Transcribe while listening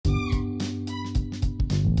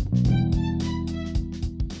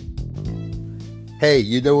Hey,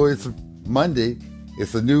 you know it's Monday,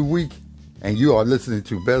 it's a new week, and you are listening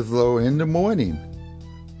to Beslow in the Morning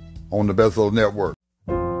on the Beslow Network.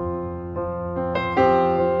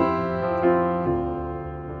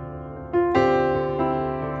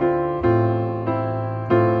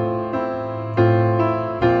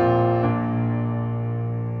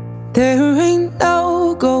 There ain't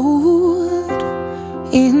no gold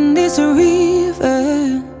in this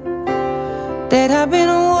river that I've been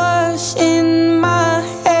washing my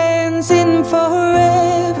hands in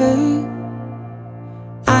forever.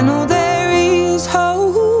 I know there is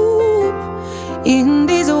hope in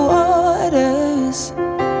these waters,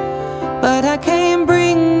 but I can't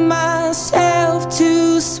bring myself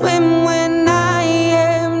to swim when I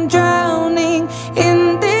am drowning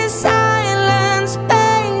in this silence.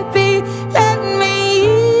 Baby, let me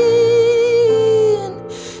in.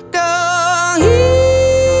 Go easy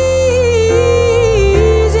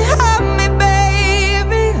on me,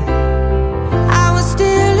 baby. I was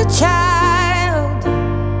still a child,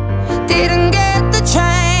 didn't get the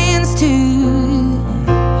chance to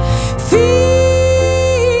feel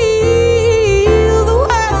the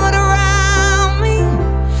world around me.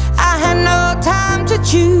 I had no time to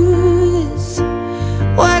choose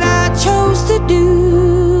what I chose to do.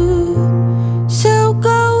 So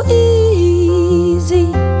go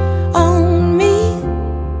easy on me.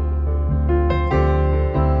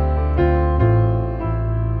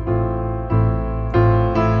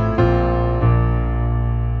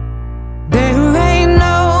 There ain't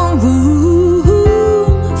no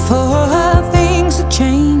room for things to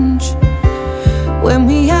change when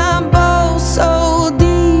we are both so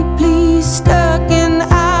deeply stuck in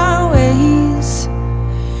our ways.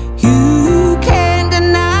 You can't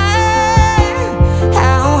deny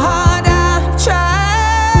how hard I've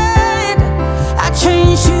tried. I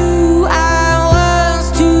changed who I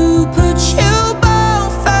was to put you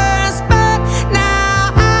both first, but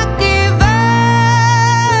now I give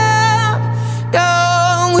up.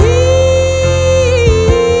 Go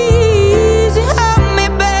easy on me,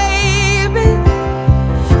 baby.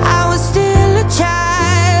 I was still a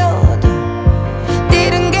child,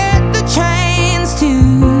 didn't get the chance to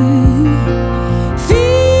feel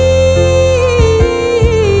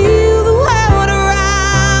the world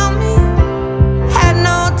around me. Had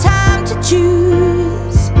no time to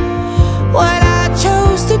choose what I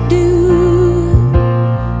chose to do.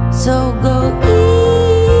 So go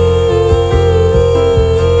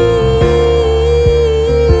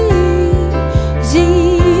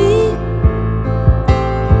easy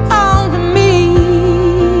on me.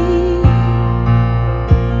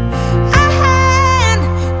 I had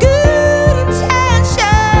good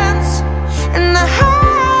intentions and the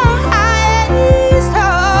highest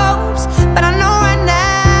hopes, but I know right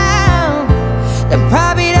now that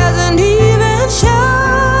probably doesn't even show.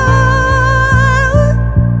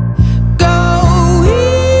 Go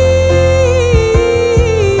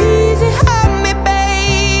easy on me,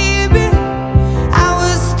 baby. I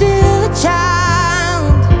was still a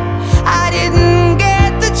child, I didn't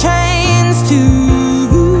get the chance to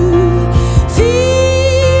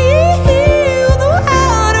feel the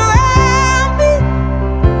world around me.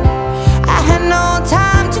 I had no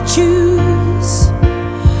time to choose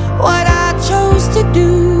what I chose to do.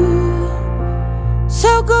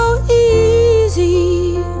 So go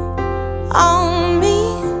easy on me.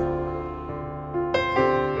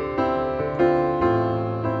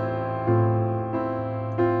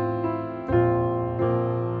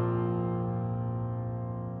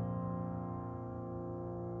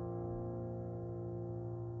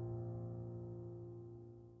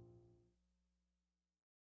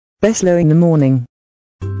 Beslow in the Morning.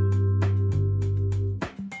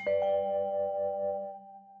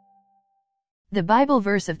 The Bible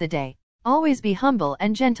verse of the day. Always be humble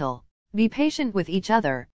and gentle. Be patient with each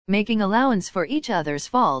other, making allowance for each other's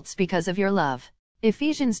faults because of your love.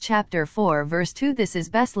 Ephesians chapter 4 verse 2. This is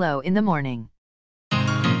Beslow in the Morning.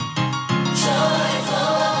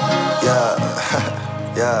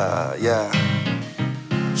 Yeah, yeah.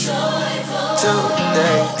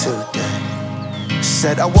 Today.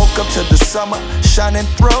 Said I woke up to the summer shining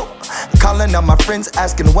through. Calling on my friends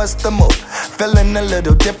asking what's the move. Feeling a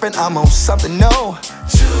little different, I'm on something new.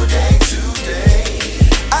 Today.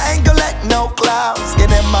 I ain't gonna let no clouds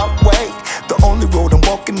get in my way. The only road I'm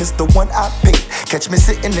walking is the one I picked. Catch me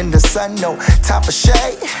sitting in the sun, no time for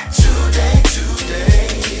shade. Today.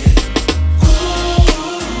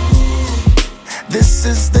 This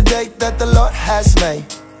is the day that the Lord has made,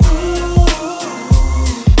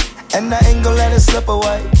 and I ain't gonna let it slip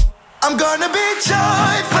away. I'm gonna be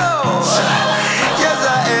joyful. Yes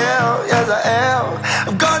I am.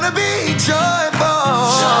 I'm gonna be joyful.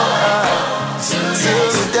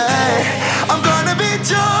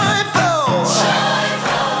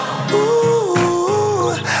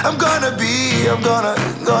 gonna be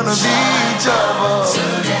joyful.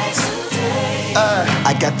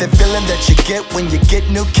 I got that feeling that you get when you get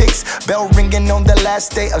new kicks. Bell ringing on the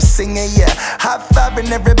last day of singing, yeah.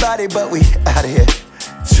 High-fiving everybody, but we out of here.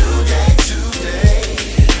 Today.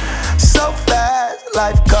 So fast,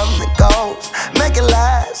 life comes and goes. Make it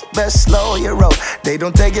last, best slow your roll. They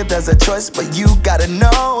don't take it as a choice, but you gotta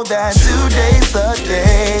know that today's the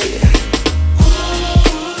day.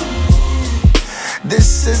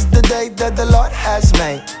 This is the day that the Lord has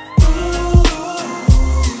made,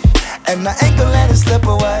 and I ain't gonna let it slip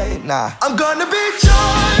away, nah. I'm gonna be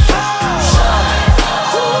joyful.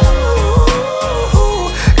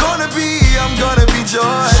 I'm gonna be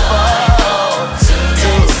joyful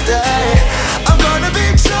today. I'm gonna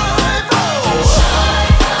be joyful.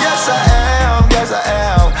 Yes I am.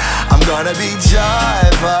 I'm gonna be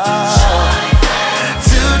joyful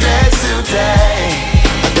today.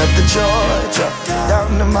 I got the joy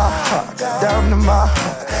down in my heart, down in my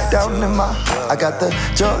heart, down in my heart. I got the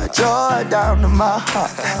joy down in my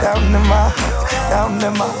heart, down in my heart, down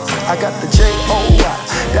in my heart. I got the J-O-Y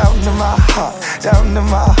down in my heart, down in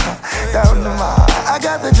my heart, down in my heart. I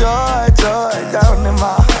got the joy down in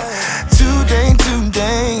my heart. Today.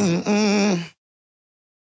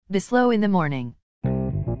 Bislo in the morning.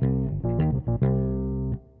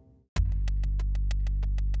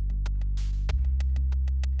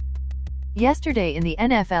 Yesterday in the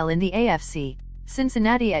NFL in the AFC,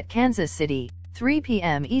 Cincinnati at Kansas City, 3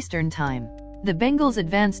 p.m. Eastern Time. The Bengals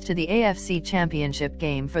advanced to the AFC Championship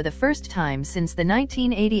game for the first time since the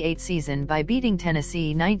 1988 season by beating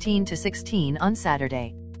Tennessee 19-16 on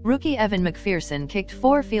Saturday. Rookie Evan McPherson kicked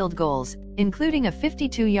 4 field goals, including a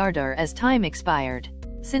 52-yarder as time expired.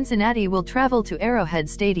 Cincinnati will travel to Arrowhead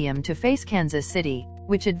Stadium to face Kansas City,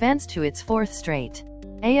 which advanced to its 4th straight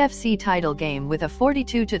AFC title game with a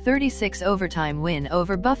 42-36 overtime win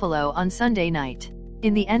over Buffalo on Sunday night.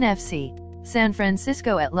 In the NFC, San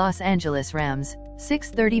Francisco at Los Angeles Rams,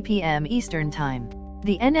 6:30 p.m. Eastern Time.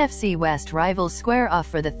 The NFC West rivals square off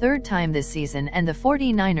for the 3rd time this season, and the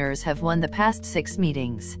 49ers have won the past 6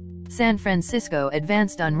 meetings. San Francisco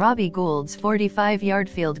advanced on Robbie Gould's 45-yard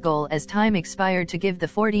field goal as time expired to give the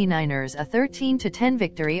 49ers a 13-10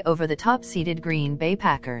 victory over the top-seeded Green Bay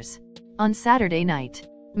Packers. On Saturday night,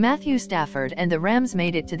 Matthew Stafford and the Rams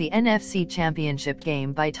made it to the NFC Championship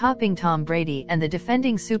game by topping Tom Brady and the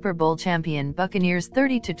defending Super Bowl champion Buccaneers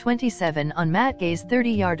 30-27 on Matt Gay's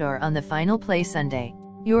 30-yarder on the final play Sunday.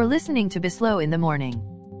 You're listening to Bislo in the morning.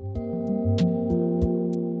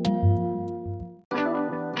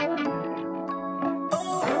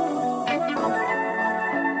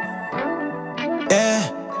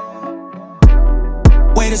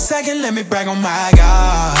 Wait a second, let me brag on my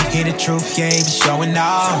God. Hear the truth, yeah, he be showing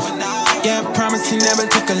off. Yeah, I promise he never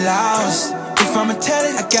took a loss. If I'ma tell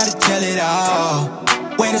it, I gotta tell it all.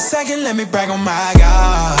 Wait a second, let me brag on my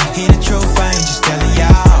God. Hear the truth, I ain't just telling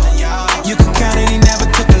y'all. You can count it, he never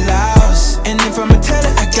took a loss. And if I'ma tell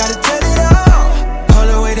it, I gotta tell it all.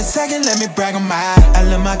 Hold on, wait a second, let me brag on my I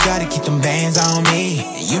love my God to keep them bands on me.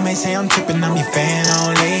 And you may say I'm tripping, I'm your fan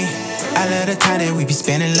only. I love the time that we be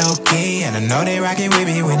spending low-key, and I know they rockin'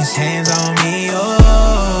 with me when his hands on me.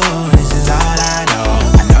 Oh, this is all I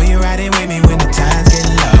know. I know you're riding with me when the times get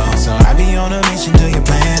low. So I be on a mission, do your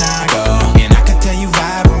plan, I go. And I can tell you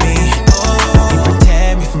vibe with me. Oh, you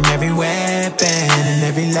protect me from every weapon, and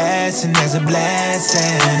every lesson there's a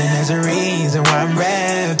blessing, and there's a reason why I'm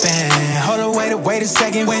rapping. Hold on, wait a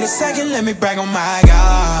second, let me brag on my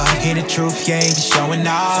God. Hear the truth, yeah, he be showing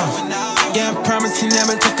off. Yeah, I promise he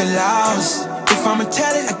never took a loss. If I'ma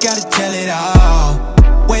tell it, I gotta tell it all.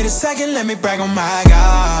 Wait a second, let me brag on my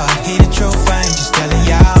God. Hear the truth, I ain't just telling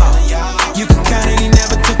y'all. You can count it, he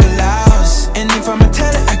never took a loss. And if I'ma tell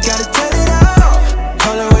it, I gotta tell it all.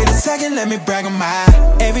 Hold on, wait a second, let me brag on my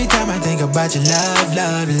Every time I think about your love,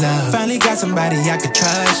 love, love. Finally got somebody I could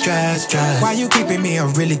trust, trust, trust. Why you keeping me, I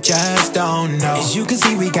really just don't know. As you can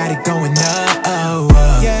see, we got it going up, oh,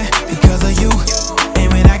 yeah, because of you.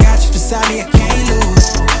 And when I got you beside me, I can't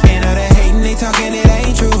lose. And all the hating, they talking, it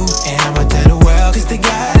ain't true. And I'ma tell the world, cause they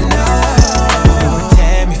gotta know. You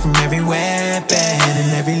protect me from every weapon,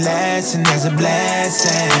 and every lesson there's a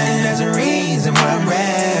blessing, and there's a reason why I'm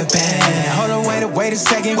rapping. Hold on, wait a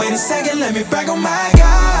second, let me brag on my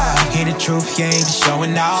God. Hear the truth, yeah, he be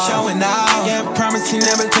showing off. Yeah, I promise he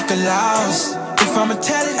never took a loss. If I'ma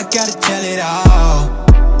tell it, I gotta tell it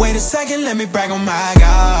all. Wait a second, let me brag on my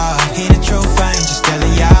God. Hear the truth, I ain't just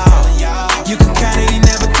telling y'all. You can count it, he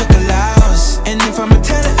never took a loss. And if I'ma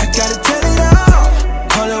tell it, I gotta tell it all.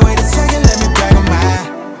 Hold on, wait a second, let me brag on my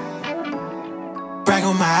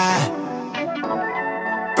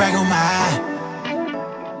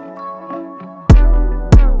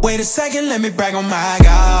Wait a second, let me brag on my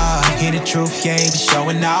God. Hear the truth, yeah, he be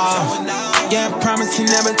showing off. Yeah, I promise he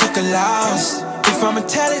never took a loss. If I'ma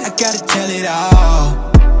tell it, I gotta tell it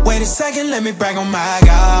all. Wait a second, let me brag on my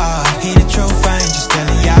God. Hear the truth, I ain't just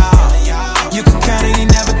telling y'all. You can count it, he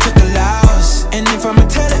never took a loss. And if I'ma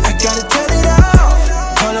tell it, I gotta tell it all.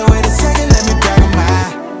 Hold on, wait a second, let me brag on my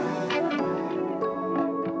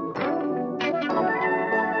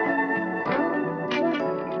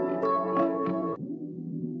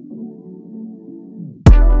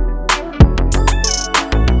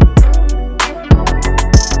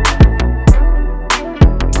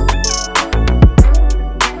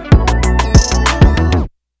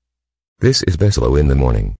This is Beslow in the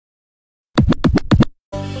morning.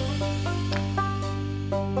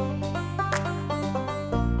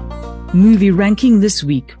 Movie ranking this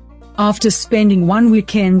week. After spending one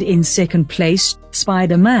weekend in second place,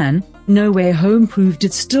 Spider-Man: No Way Home proved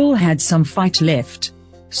it still had some fight left.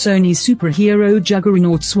 Sony's superhero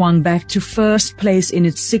juggernaut swung back to first place in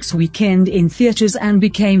its sixth weekend in theaters and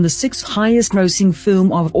became the sixth highest grossing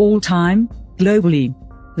film of all time, globally.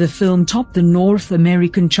 The film topped the North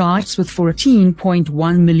American charts with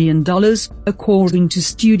 $14.1 million, according to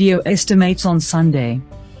studio estimates on Sunday.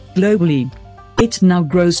 Globally, it now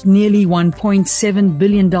grossed nearly $1.7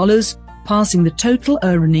 billion, passing the total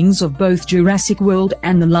earnings of both Jurassic World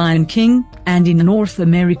and The Lion King, and in North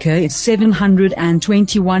America its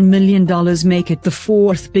 $721 million make it the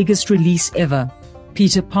fourth biggest release ever.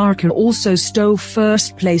 Peter Parker also stole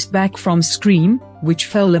first place back from Scream, which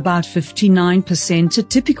fell about 59%, a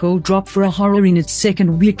typical drop for a horror in its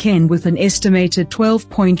second weekend, with an estimated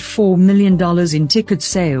 $12.4 million in ticket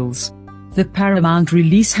sales. The Paramount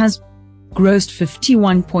release has grossed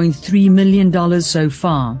 $51.3 million so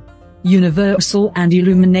far. Universal and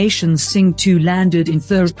Illumination's Sing 2 landed in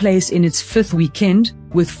third place in its fifth weekend,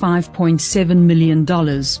 with $5.7 million.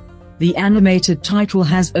 The animated title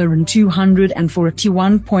has earned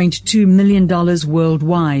 $241.2 million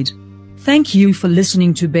worldwide. Thank you for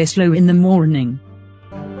listening to Beslow in the Morning.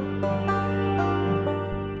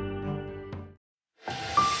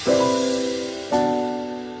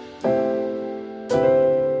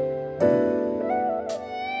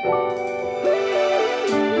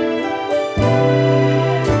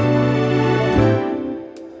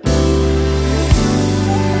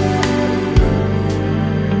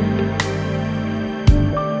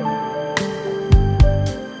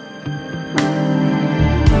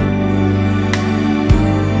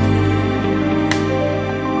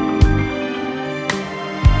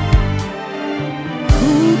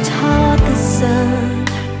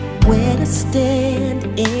 Where to stand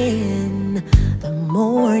in the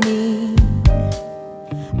morning,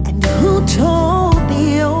 and who told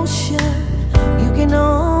the ocean you can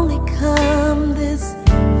only come this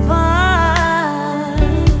far,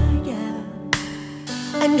 yeah.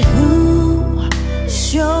 And who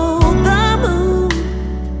showed the moon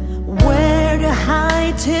where to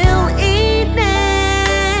hide till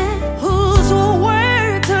evening, whose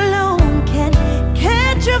words alone can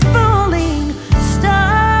catch a falling star.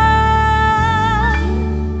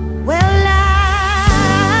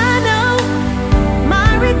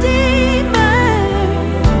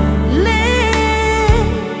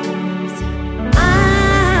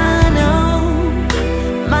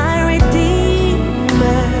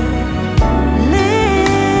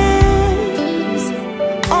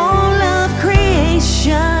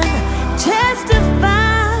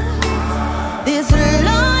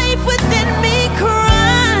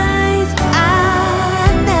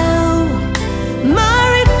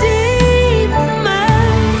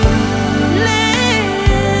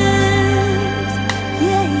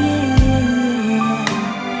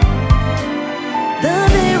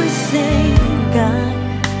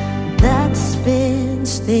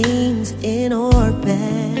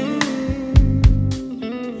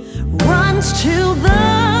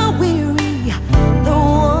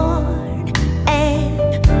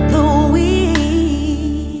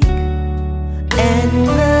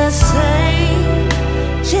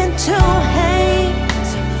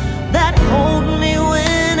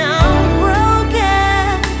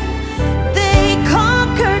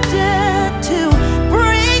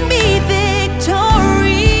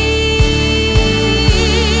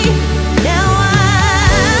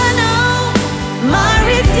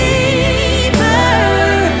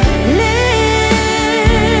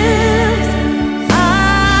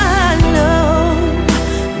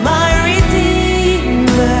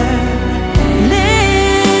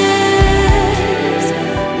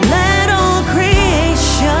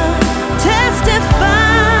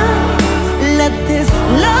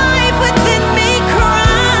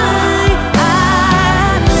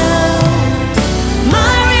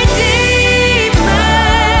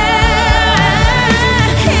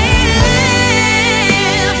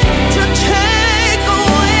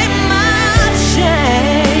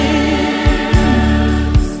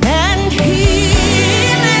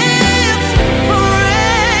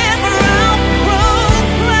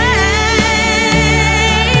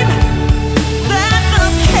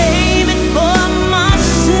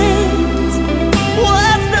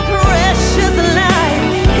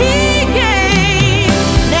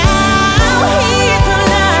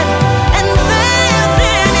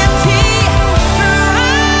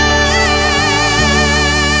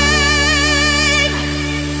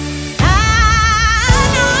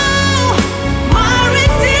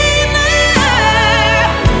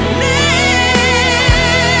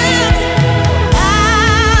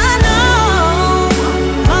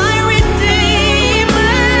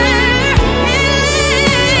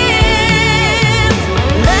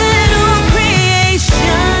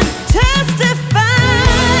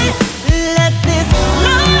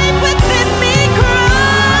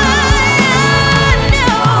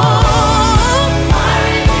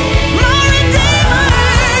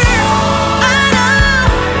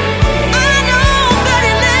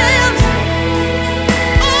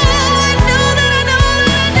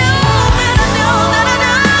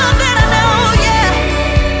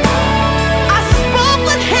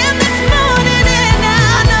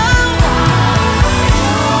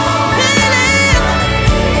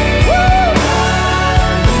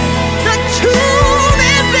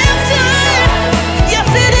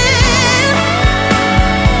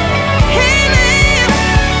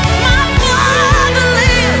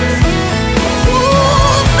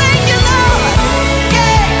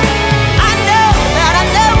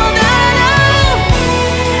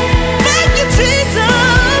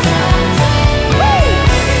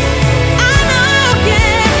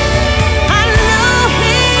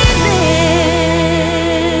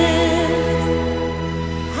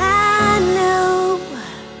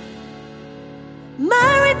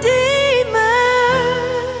 my Redeemer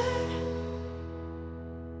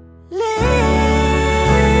lives.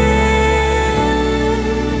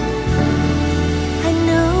 I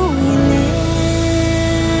know He lives.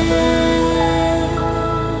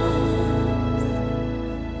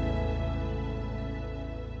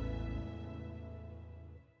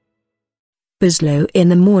 Bizlo in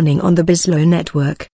the Morning on the Bizlo Network.